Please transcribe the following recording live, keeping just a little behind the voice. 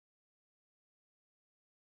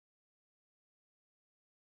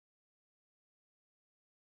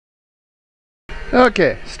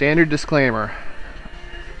Okay, standard disclaimer.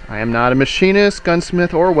 I am not a machinist,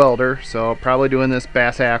 gunsmith, or welder, so probably doing this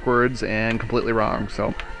backwards and completely wrong,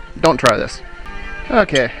 so don't try this.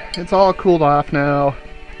 Okay, it's all cooled off now,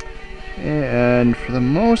 and for the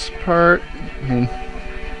most part,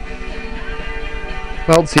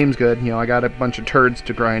 weld seems good. You know, I got a bunch of turds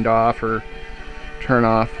to grind off or turn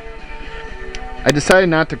off. I decided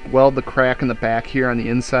not to weld the crack in the back here on the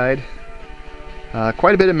inside.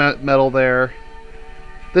 Quite a bit of metal there.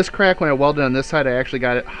 This crack, when I welded on this side, I actually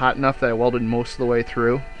got it hot enough that I welded most of the way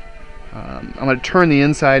through. I'm going to turn the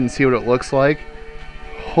inside and see what it looks like.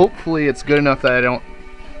 Hopefully it's good enough that I don't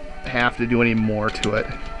have to do any more to it.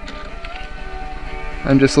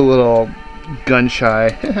 I'm just a little gun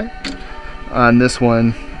shy on this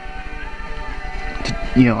one.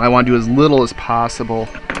 You know, I want to do as little as possible.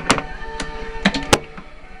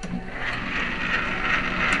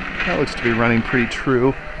 That looks to be running pretty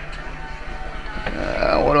true.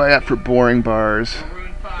 What do I have for boring bars?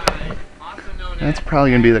 That's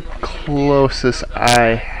probably going to be the closest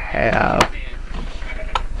I have.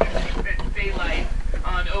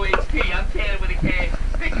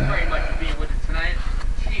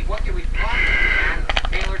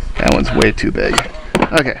 That one's way too big.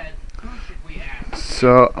 Okay.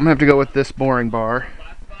 So I'm going to have to go with this boring bar.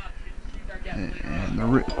 And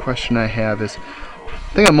the question I have is,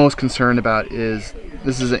 the thing I'm most concerned about is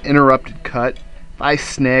this is an interrupted cut. If I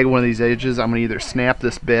snag one of these edges, I'm going to either snap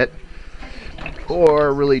this bit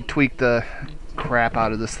or really tweak the crap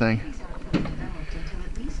out of this thing.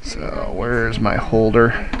 So where's my holder?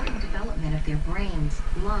 Development of their brains,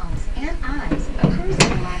 lungs, and eyes occurs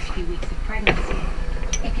in the last few weeks of pregnancy.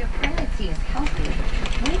 If your pregnancy is healthy,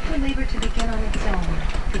 wait for labor to begin on its own,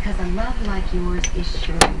 because a love like yours is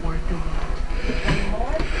surely worth the wait.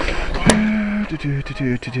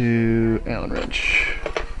 Allen wrench.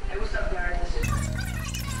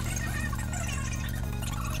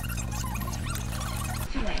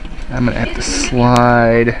 I'm gonna have to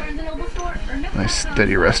slide my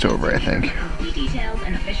steady rest over, I think.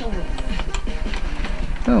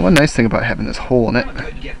 Oh, one nice thing about having this hole in it.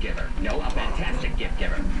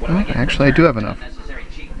 Well, actually, I do have enough.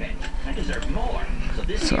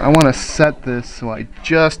 So I want to set this so I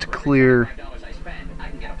just clear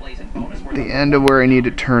the end of where I need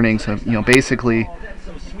it turning. So, you know, basically,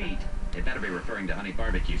 it better be referring to honey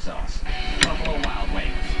barbecue sauce. Buffalo Wild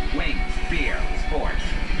Wings, wings, beer, sports.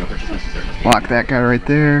 Lock that guy right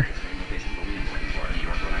there.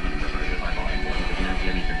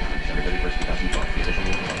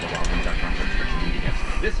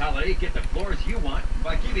 This holiday, get the floors you want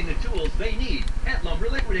by giving the tools they need at Lumber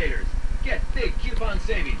Liquidators. Get big coupon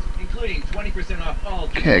savings, including 20% off all.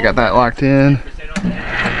 Okay, got that locked in.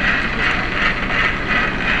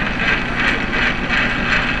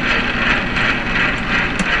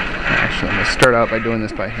 Actually, I'm going to start out by doing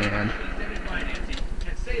this by hand.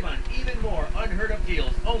 And save on even more unheard of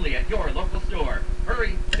deals only at your local store.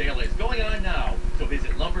 Hurry, sale is going on now. So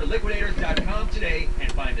visit lumberliquidators.com today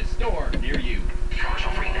and find a store near you.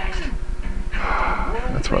 Commercial free next.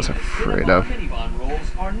 That's what I was afraid of. Cinnabon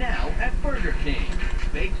rolls are now at Burger King.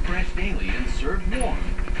 Baked fresh daily and served warm.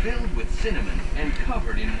 Filled with cinnamon and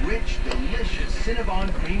covered in rich, delicious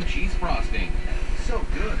Cinnabon cream cheese frosting. So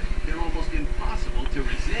good, they're almost impossible to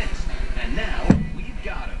resist. And now, we've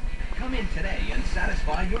got them. Come in today and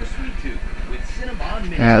satisfy your sweet tooth with Cinnabon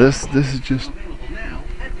mini. Yeah, this is just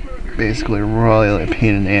basically really a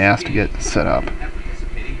pain in the ass to get set up.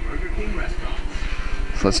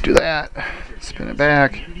 So let's do that. Spin it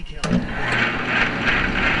back.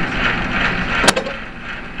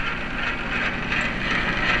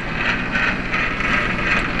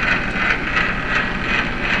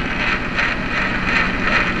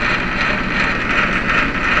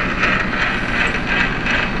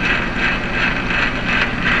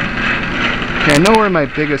 Okay, I know where my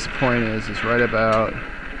biggest point is right about.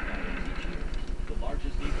 The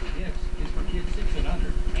largest need for gifts is for kids 6 and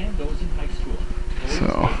under and those in high school.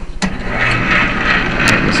 So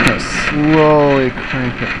I'm just gonna slowly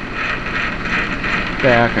crank it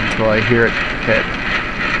back until I hear it hit.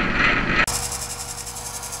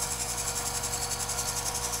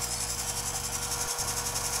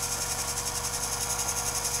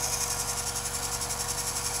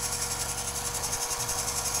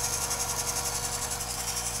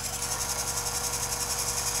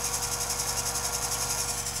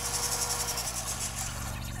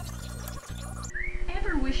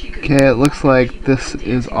 Okay, it looks like this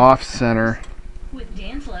is off center. With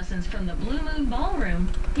dance lessons from the Blue Moon Ballroom,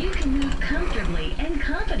 you can move comfortably and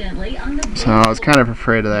confidently on the So I was kind of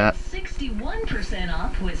afraid of that. 61%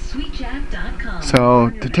 off with sweetjack.com.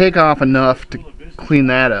 So to take off enough to clean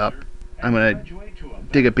that up, I'm going to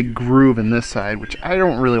dig a big groove in this side, which I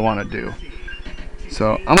don't really want to do.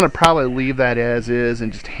 So I'm going to probably leave that as is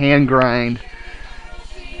and just hand grind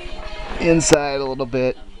inside a little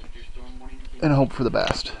bit and hope for the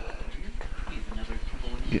best.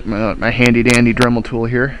 Get my handy dandy Dremel tool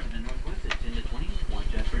here.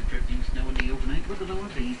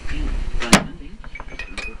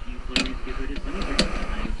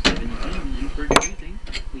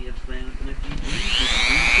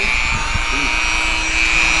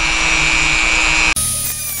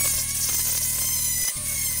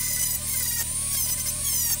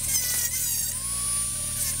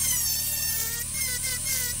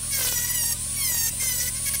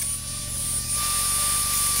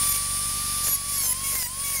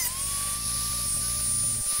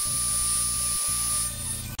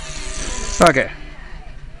 Okay,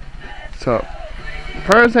 so as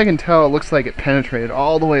far as I can tell, it looks like it penetrated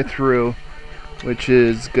all the way through, which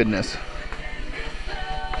is goodness.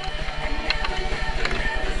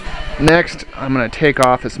 Next, I'm going to take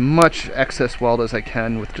off as much excess weld as I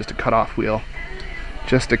can with just a cut-off wheel,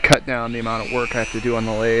 just to cut down the amount of work I have to do on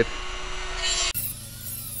the lathe.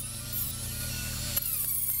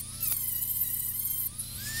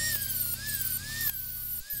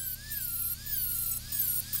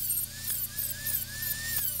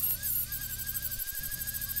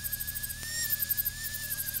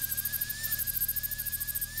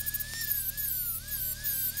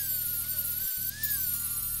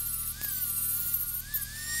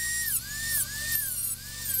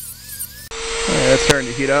 It's starting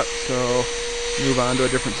to heat up, so move on to a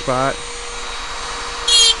different spot.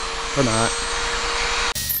 Or not.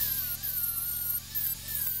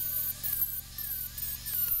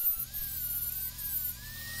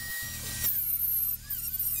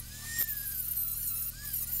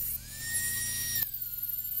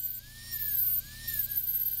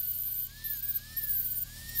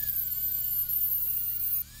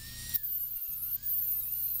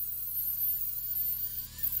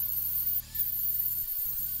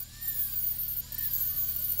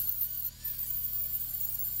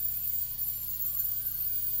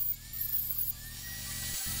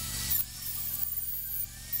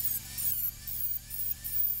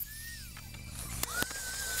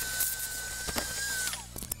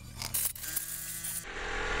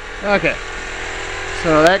 Okay,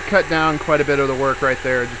 so that cut down quite a bit of the work right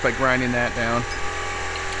there just by grinding that down.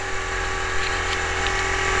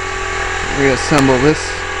 Reassemble this.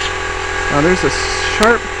 Now there's a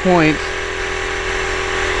sharp point.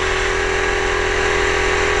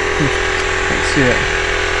 Can't see it.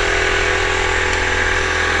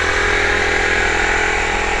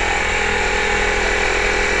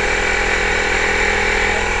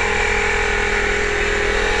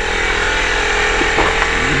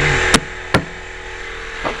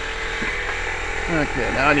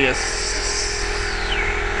 Okay, now I need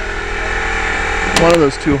one of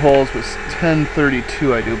those two holes was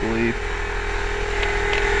 1032, I do believe.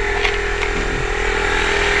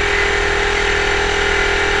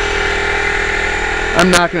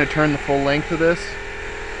 I'm not going to turn the full length of this,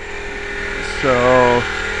 so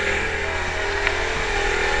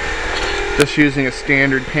just using a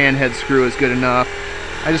standard panhead screw is good enough.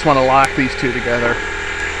 I just want to lock these two together.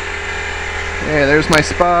 Okay, there's my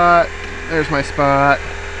spot. There's my spot.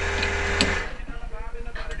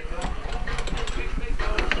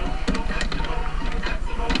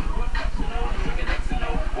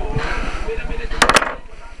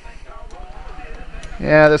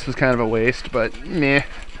 Yeah, this was kind of a waste, but meh.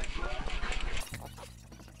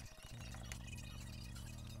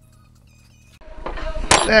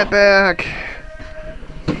 That back.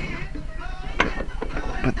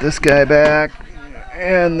 Put this guy back.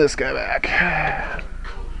 And this guy back.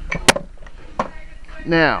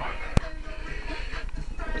 Now,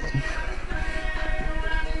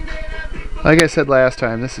 like I said last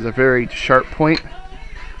time, this is a very sharp point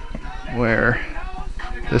where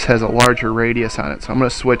this has a larger radius on it, so I'm going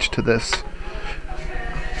to switch to this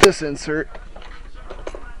insert.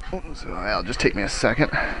 So that'll just take me a second.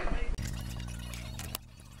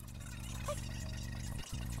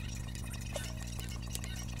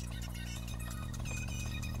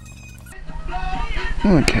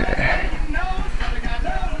 Okay.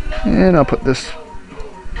 And I'll put this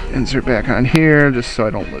insert back on here just so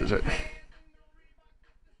I don't lose it.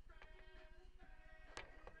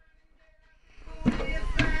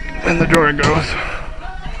 And the drawer goes.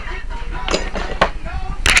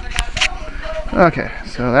 Okay,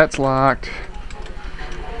 so that's locked.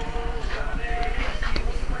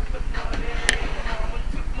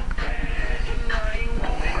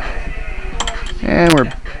 And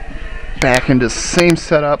we're back into the same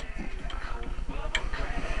setup.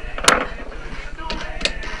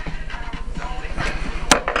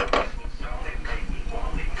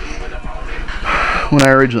 When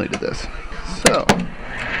I originally did this. So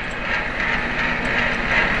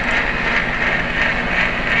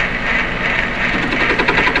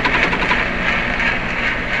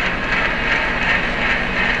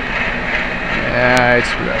yeah, I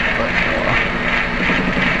screwed up, but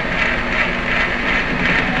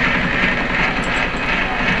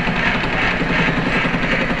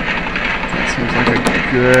that seems like a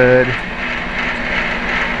good.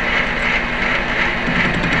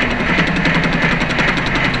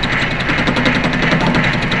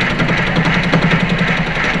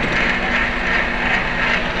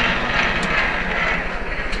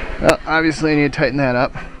 Well, obviously I need to tighten that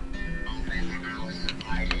up.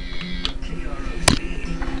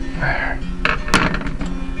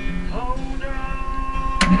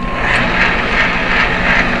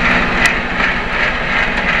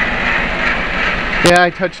 Yeah,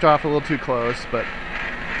 I touched off a little too close, but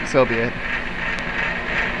so be it.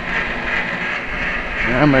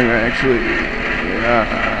 I'm gonna actually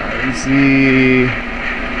see,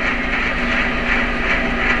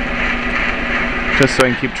 just so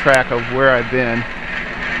I can keep track of where I've been.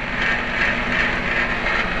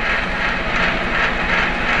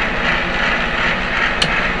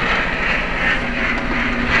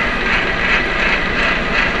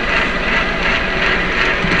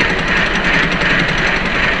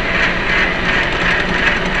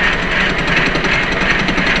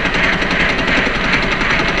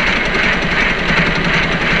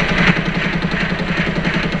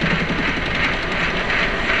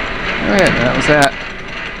 Alright, that was that.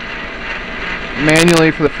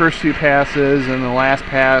 Manually for the first few passes, and the last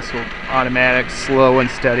pass will automatic, slow and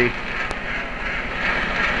steady.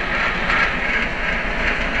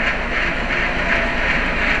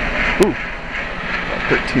 Ooh,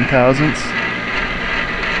 about 13 thousandths.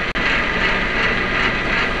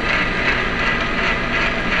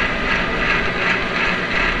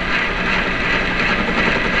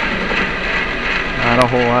 Not a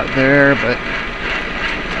whole lot there, but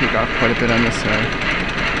take off quite a bit on this side.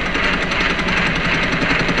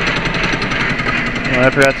 What I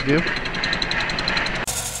forgot to do.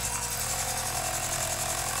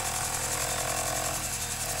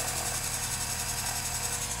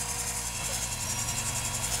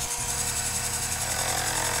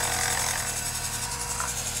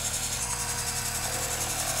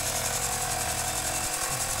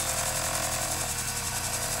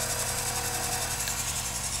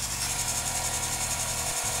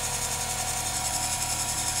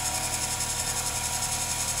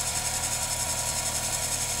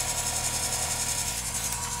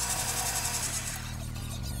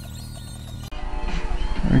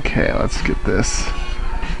 Okay, let's get this.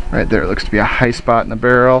 Right there, it looks to be a high spot in the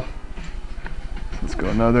barrel. Let's go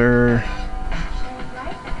another.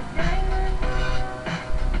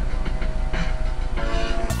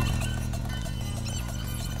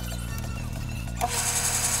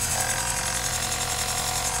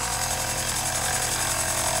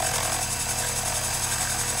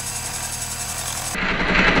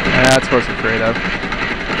 That's what I was afraid of.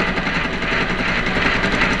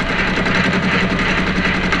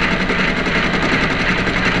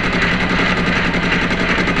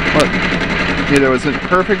 Either it wasn't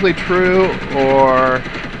perfectly true, or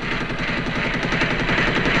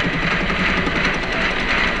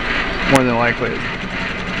more than likely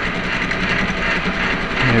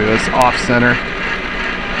maybe it was off center.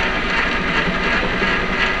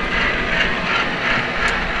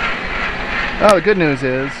 Oh, the good news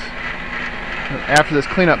is, after this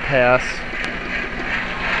cleanup pass,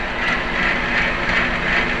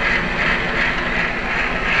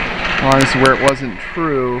 well, this is where it wasn't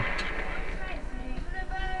true.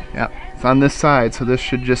 Yeah, it's on this side, so this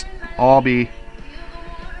should just all be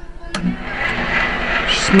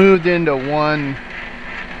smoothed into one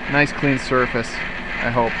nice clean surface, I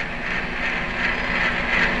hope.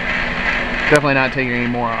 Definitely not taking any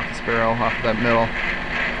more off this barrel, off of that middle.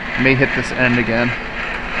 May hit this end again.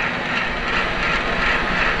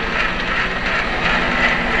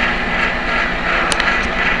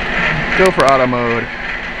 Go for auto mode.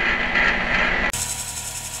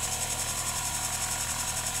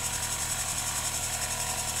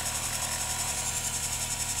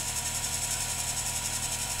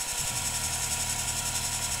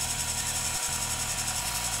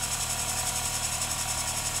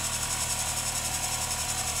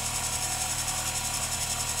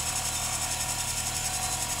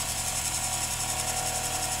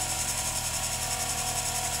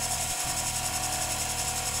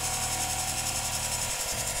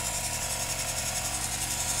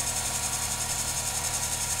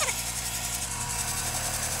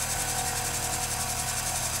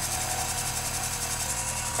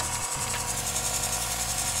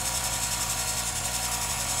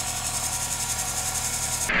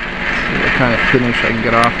 kind of finish I can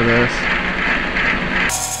get off of this.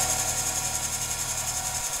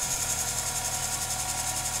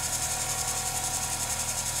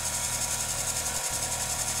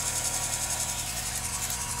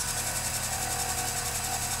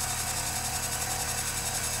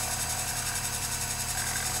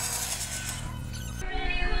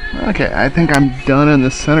 Okay, I think I'm done in the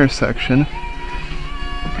center section.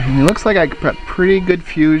 And it looks like I got pretty good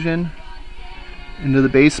fusion into the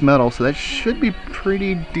base metal, so that should be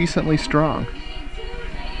pretty decently strong.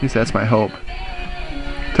 At least that's my hope.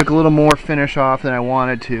 Took a little more finish off than I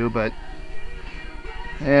wanted to, but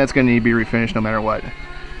it's going to need to be refinished no matter what.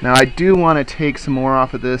 Now I do want to take some more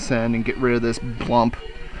off of this end and get rid of this blump.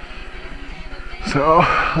 So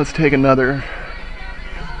let's take another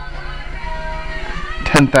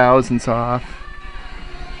 10 thousandths off.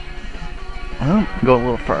 Well, go a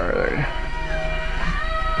little farther.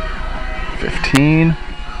 15,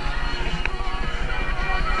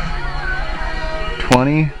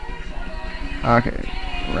 20. Okay,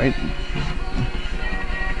 right.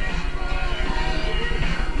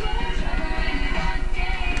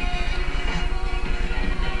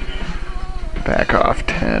 Back off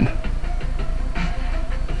 10.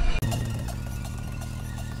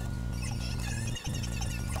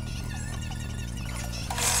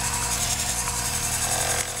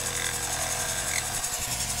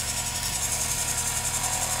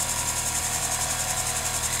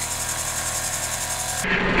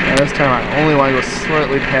 This time I only want to go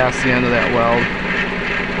slightly past the end of that weld.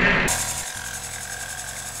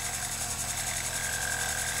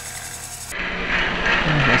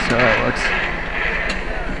 That's how that looks.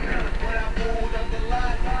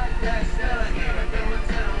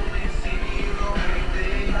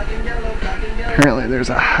 Apparently there's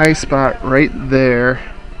a high spot right there.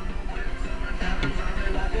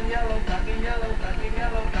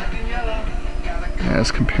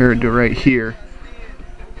 As compared to right here.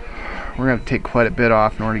 We're going to take quite a bit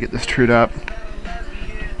off in order to get this trued up.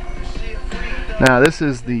 Now this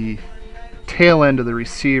is the tail end of the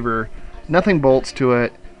receiver. Nothing bolts to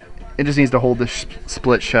it. It just needs to hold this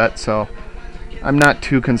split shut, so I'm not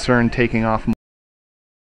too concerned taking off